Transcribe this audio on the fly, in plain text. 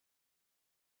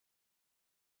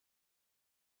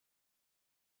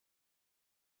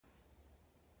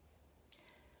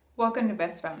Welcome to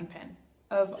Best Fountain Pen.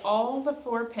 Of all the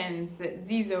 4 pens that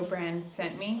Xezo brand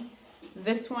sent me,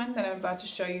 this one that I'm about to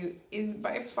show you is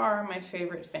by far my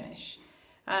favorite finish.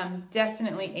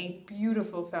 Definitely a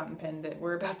beautiful fountain pen that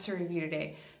we're about to review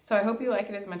today. So I hope you like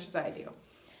it as much as I do.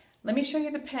 Let me show you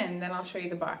the pen, then I'll show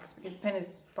you the box, because the pen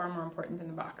is far more important than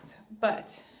the box.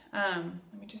 But let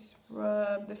me just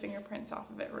rub the fingerprints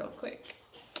off of it real quick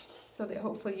so that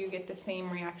hopefully you get the same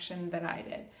reaction that I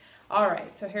did. All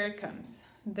right, so here it comes.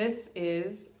 This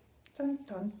is dun,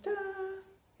 dun, dun,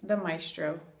 the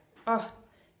Maestro. Oh,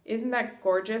 isn't that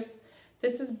gorgeous?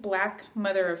 This is black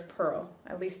mother of pearl.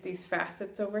 At least these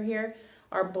facets over here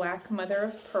are black mother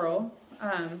of pearl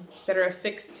that are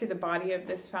affixed to the body of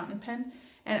this fountain pen.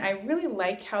 And I really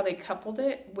like how they coupled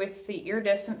it with the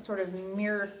iridescent sort of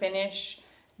mirror finish,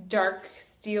 dark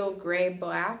steel gray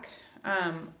black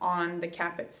on the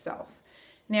cap itself.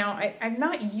 Now, I'm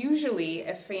not usually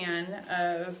a fan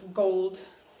of gold,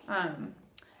 kind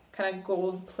of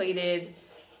gold-plated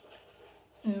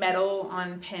metal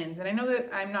on pens. And I know that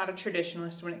I'm not a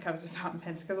traditionalist when it comes to fountain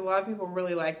pens, because a lot of people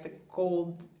really like the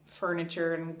gold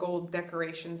furniture and gold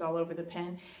decorations all over the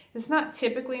pen. It's not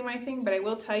typically my thing, but I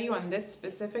will tell you on this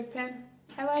specific pen,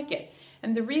 I like it.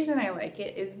 And the reason I like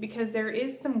it is because there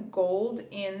is some gold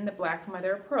in the black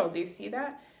mother of pearl. Do you see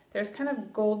that? There's kind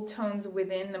of gold tones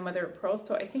within the mother of pearl,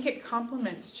 so I think it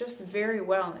complements just very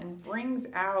well and brings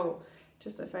out,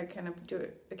 just if I kind of do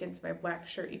it against my black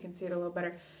shirt, you can see it a little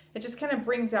better. It just kind of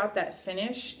brings out that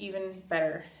finish even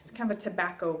better. It's kind of a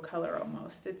tobacco color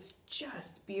almost. It's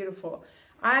just beautiful.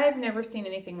 I've never seen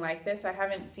anything like this. I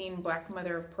haven't seen black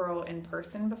mother of pearl in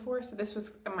person before, so this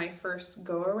was my first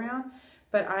go around,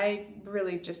 but I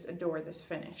really just adore this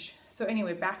finish. So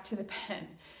anyway, back to the pen.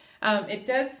 It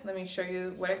does, let me show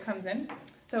you what it comes in.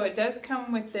 So it does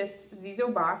come with this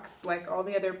Xezo box, like all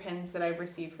the other pens that I've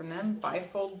received from them.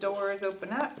 Bifold doors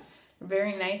open up.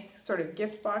 Very nice sort of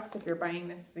gift box if you're buying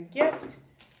this as a gift.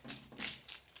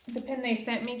 The pen they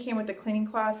sent me came with a cleaning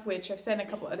cloth, which I've said in a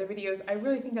couple other videos. I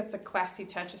really think that's a classy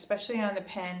touch, especially on the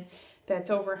pen that's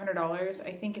over $100.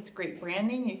 I think it's great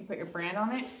branding. You can put your brand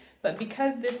on it. But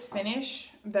because this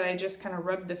finish that I just kind of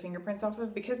rubbed the fingerprints off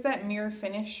of, because that mirror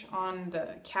finish on the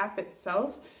cap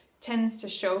itself tends to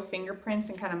show fingerprints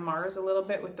and kind of mars a little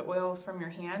bit with the oil from your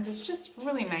hands, it's just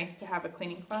really nice to have a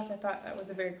cleaning cloth. I thought that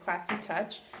was a very classy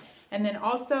touch. And then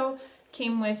also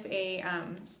came with a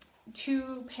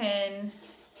 2-pen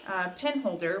pen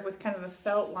holder with kind of a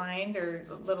felt lined or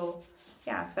a little,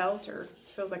 yeah, felt, or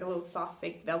feels like a little soft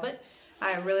fake velvet.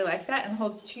 I really like that, and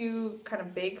holds 2 kind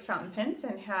of big fountain pens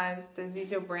and has the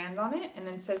Xezo brand on it, and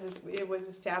then says it was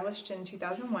established in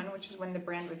 2001, which is when the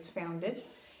brand was founded.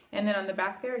 And then on the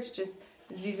back there, it's just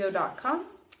Xezo.com.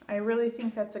 I really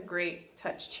think that's a great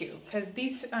touch too, because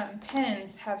these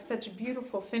pens have such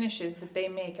beautiful finishes that they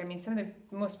make. I mean, some of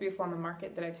the most beautiful on the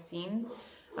market that I've seen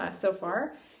so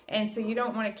far. And so you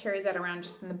don't want to carry that around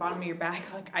just in the bottom of your bag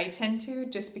like I tend to,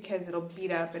 just because it'll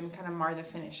beat up and kind of mar the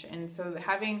finish. And so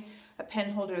having a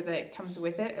pen holder that comes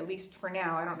with it, at least for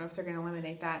now, I don't know if they're going to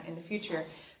eliminate that in the future,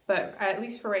 but at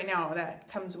least for right now, that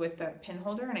comes with the pen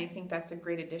holder, and I think that's a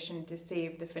great addition to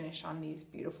save the finish on these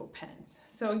beautiful pens.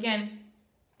 So again,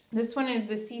 this one is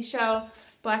the Seashell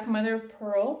Black Mother of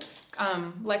Pearl.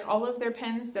 Like all of their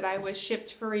pens that I was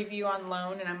shipped for review on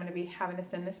loan, and I'm going to be having to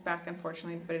send this back,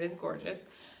 unfortunately, but it is gorgeous.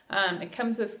 It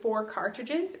comes with 4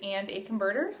 cartridges and a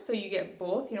converter, so you get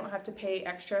both. You don't have to pay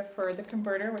extra for the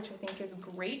converter, which I think is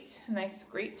great. A nice,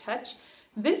 great touch.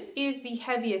 This is the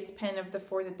heaviest pen of the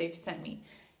 4 that they've sent me.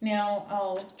 Now,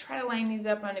 I'll try to line these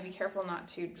up. I'm going to be careful not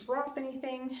to drop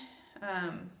anything.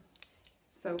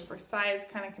 So for size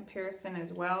kind of comparison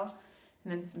as well,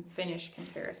 and then some finish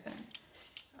comparison.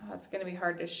 It's going to be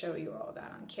hard to show you all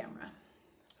that on camera.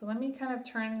 So let me kind of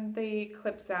turn the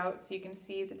clips out so you can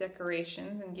see the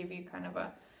decorations and give you kind of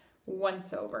a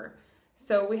once over.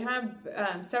 So we have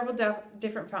several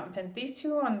different fountain pens. These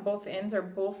 2 on both ends are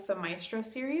both the Maestro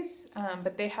series,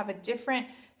 but they have a different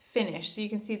finish. So you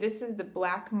can see this is the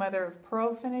black mother of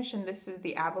pearl finish, and this is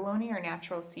the abalone or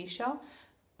natural seashell.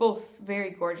 Both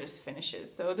very gorgeous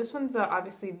finishes. So this one's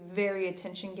obviously very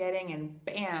attention getting and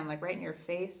bam, like right in your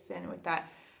face, and with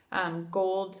that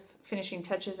gold finishing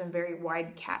touches and very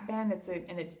wide cap band.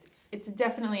 It's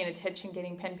definitely an attention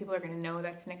getting pen. People are going to know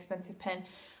that's an expensive pen.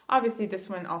 Obviously this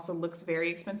one also looks very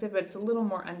expensive, but it's a little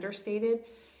more understated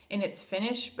in its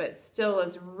finish, but still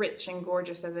as rich and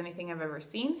gorgeous as anything I've ever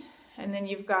seen. And then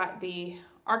you've got the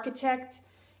Architect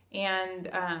and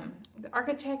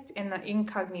the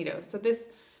Incognito. So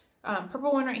this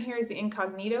purple one right here is the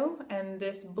Incognito, and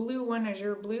this blue one,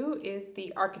 Azure Blue, is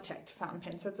the Architect fountain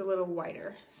pen, so it's a little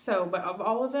wider. So, but of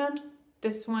all of them,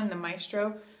 this one, the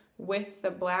Maestro, with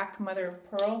the black mother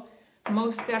of pearl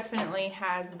most definitely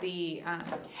has the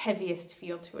heaviest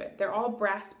feel to it. They're all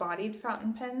brass bodied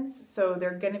fountain pens, so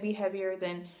they're going to be heavier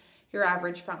than your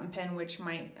average fountain pen, which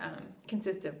might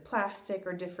consist of plastic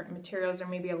or different materials or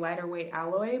maybe a lighter weight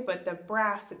alloy, but the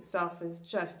brass itself is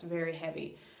just very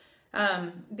heavy.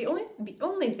 The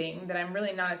only thing that I'm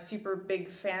really not a super big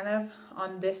fan of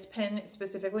on this pen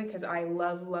specifically, because I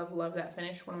love that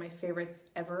finish, one of my favorites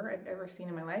I've ever seen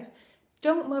in my life,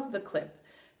 don't love the clip.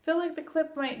 Feel like the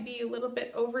clip might be a little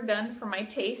bit overdone for my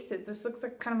taste. It just looks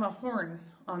like kind of a horn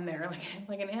on there,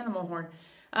 like an animal horn.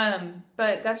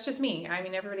 But that's just me. I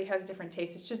mean, everybody has different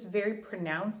tastes. It's just very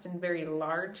pronounced and very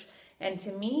large. And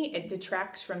to me, it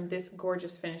detracts from this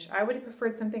gorgeous finish. I would have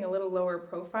preferred something a little lower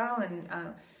profile and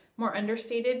more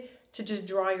understated to just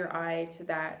draw your eye to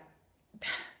that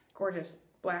gorgeous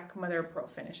black mother of pearl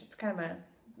finish. It's kind of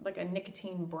like a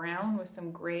nicotine brown with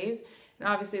some grays. And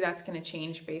obviously that's going to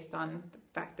change based on the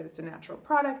fact that it's a natural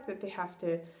product that they have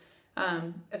to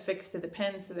affix to the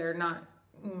pen, so they're not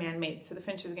man-made. So the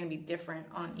finish is going to be different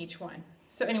on each one.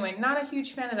 So anyway, not a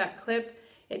huge fan of that clip.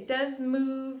 It does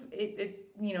move.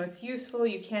 It's useful.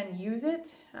 You can use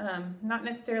it. Not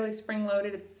necessarily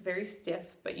spring-loaded. It's very stiff,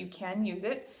 but you can use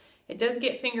it. It does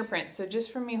get fingerprints. So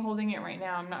just from me holding it right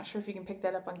now, I'm not sure if you can pick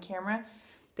that up on camera.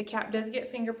 The cap does get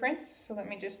fingerprints, so let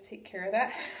me just take care of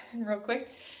that real quick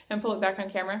and pull it back on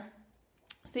camera.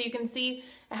 So you can see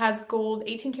it has gold,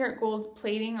 18 karat gold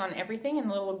plating on everything and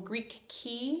the little Greek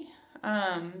key,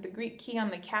 the Greek key on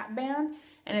the cap band,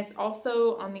 and it's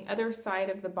also on the other side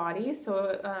of the body,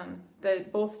 so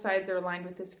both sides are aligned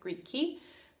with this Greek key.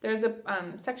 There's a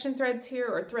section threads here,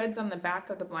 or threads on the back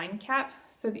of the blind cap,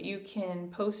 so that you can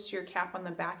post your cap on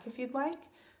the back if you'd like.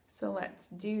 So let's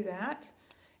do that.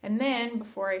 And then,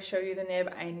 before I show you the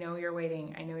nib, I know you're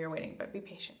waiting, but be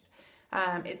patient.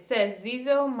 It says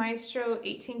Xezo Maestro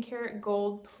 18 karat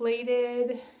gold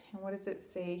plated, and what does it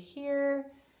say here?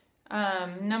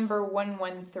 Number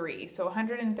 113, so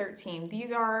 113.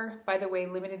 These are, by the way,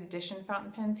 limited edition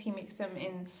fountain pens. He makes them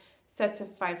in sets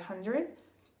of 500.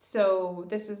 So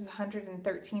this is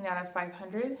 113 out of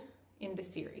 500 in the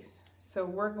series. So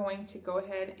we're going to go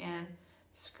ahead and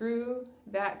screw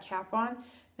that cap on.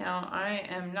 Now, I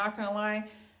am not going to lie,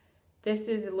 this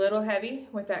is a little heavy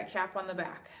with that cap on the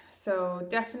back. So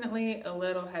definitely a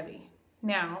little heavy.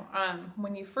 Now,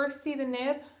 when you first see the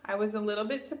nib, I was a little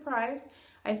bit surprised.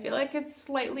 I feel like it's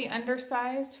slightly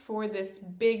undersized for this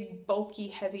big, bulky,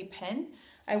 heavy pen.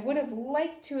 I would have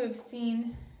liked to have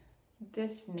seen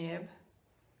this nib.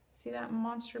 See that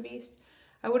monster beast?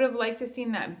 I would have liked to have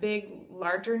seen that big,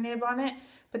 larger nib on it,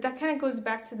 but that kind of goes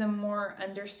back to the more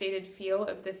understated feel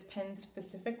of this pen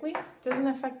specifically. Doesn't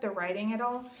affect the writing at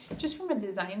all. Just from a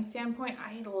design standpoint,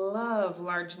 I love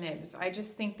large nibs. I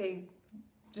just think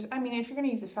I mean, if you're going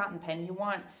to use a fountain pen, you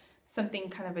want something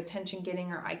kind of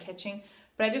attention-getting or eye-catching.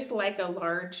 But I just like a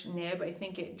large nib. I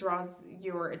think it draws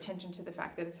your attention to the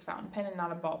fact that it's a fountain pen and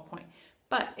not a ballpoint.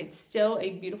 But it's still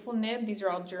a beautiful nib. These are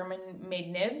all German-made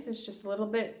nibs. It's just a little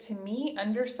bit, to me,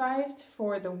 undersized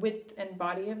for the width and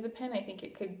body of the pen. I think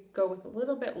it could go with a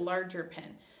little bit larger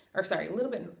pen, or sorry, a little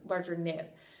bit larger nib.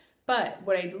 But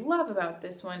what I love about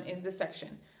this one is the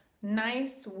section.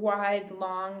 Nice, wide,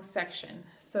 long section.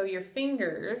 So your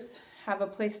fingers have a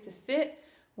place to sit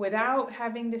without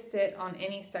having to sit on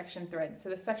any section threads. So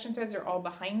the section threads are all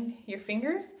behind your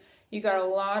fingers. You got a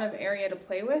lot of area to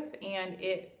play with, and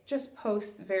it just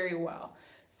posts very well.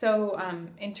 So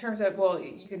in terms of, well,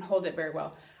 you can hold it very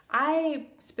well. I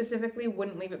specifically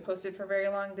wouldn't leave it posted for very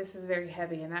long. This is very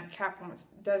heavy, and that cap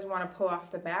does want to pull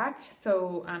off the back.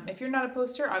 So if you're not a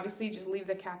poster, obviously just leave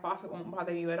the cap off. It won't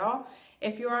bother you at all.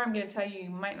 If you are, I'm going to tell you, you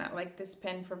might not like this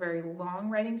pen for very long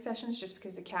writing sessions just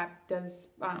because the cap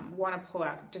does want to pull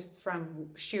out just from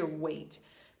sheer weight.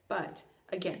 But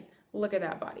again, look at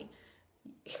that body.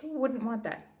 Who wouldn't want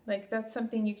that? Like, that's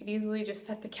something you could easily just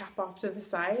set the cap off to the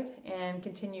side and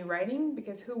continue writing,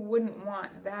 because who wouldn't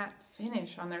want that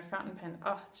finish on their fountain pen?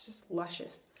 Oh, it's just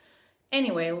luscious.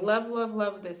 Anyway,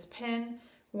 love this pen.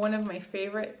 One of my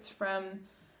favorites from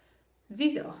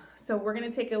Xezo. So we're going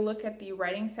to take a look at the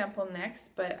writing sample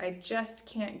next, but I just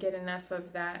can't get enough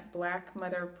of that black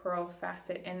mother of pearl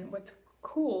facet. And what's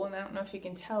cool, and I don't know if you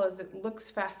can tell, is it looks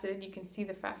faceted. You can see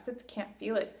the facets, can't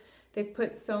feel it. They've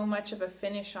put so much of a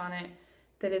finish on it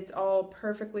that it's all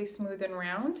perfectly smooth and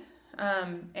round,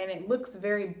 and it looks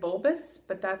very bulbous,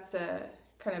 but that's a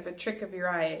kind of a trick of your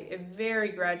eye. It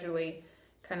very gradually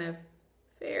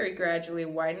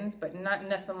widens, but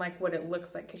nothing like what it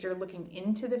looks like, because you're looking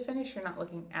into the finish, you're not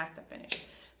looking at the finish.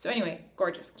 So anyway,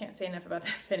 gorgeous. Can't say enough about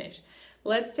that finish.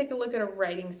 Let's take a look at a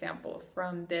writing sample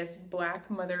from this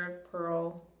black mother of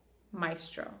pearl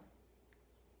Maestro.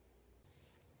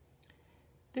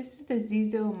 This is the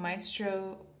Xezo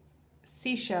Maestro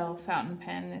seashell fountain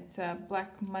pen. It's a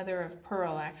black mother of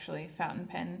pearl, actually, fountain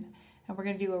pen. And we're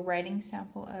going to do a writing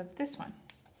sample of this one.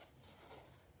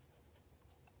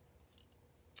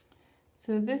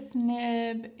 So this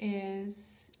nib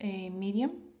is a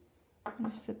medium. I'm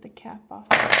going to set the cap off.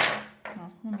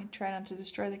 Oh, let me try not to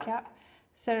destroy the cap.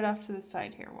 Set it off to the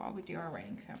side here while we do our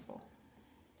writing sample.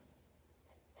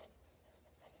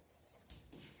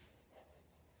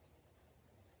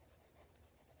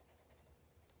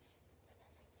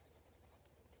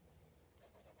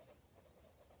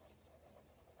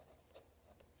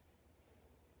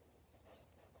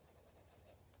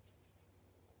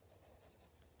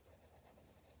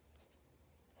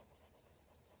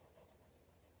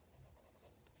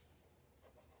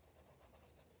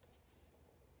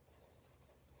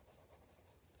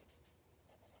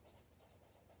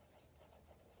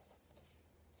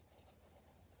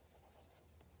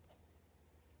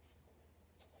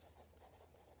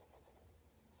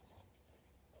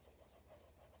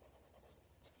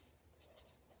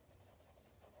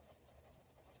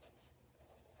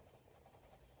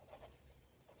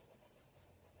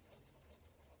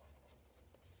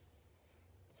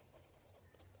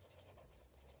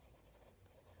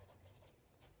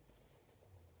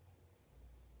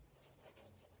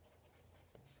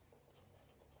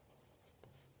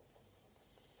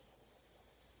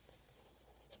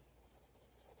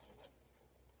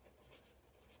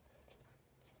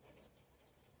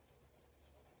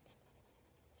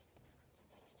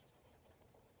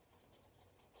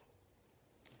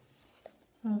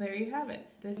 Well, there you have it.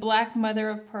 The Black Mother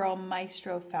of Pearl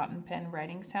Maestro fountain pen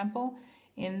writing sample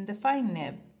in the fine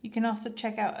nib. You can also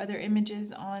check out other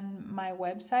images on my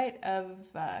website of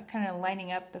kind of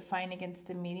lining up the fine against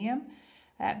the medium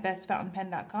at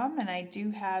bestfountainpen.com, and I do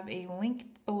have a link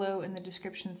below in the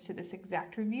descriptions to this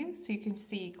exact review so you can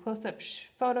see close-up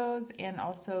photos and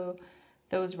also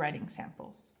those writing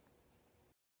samples.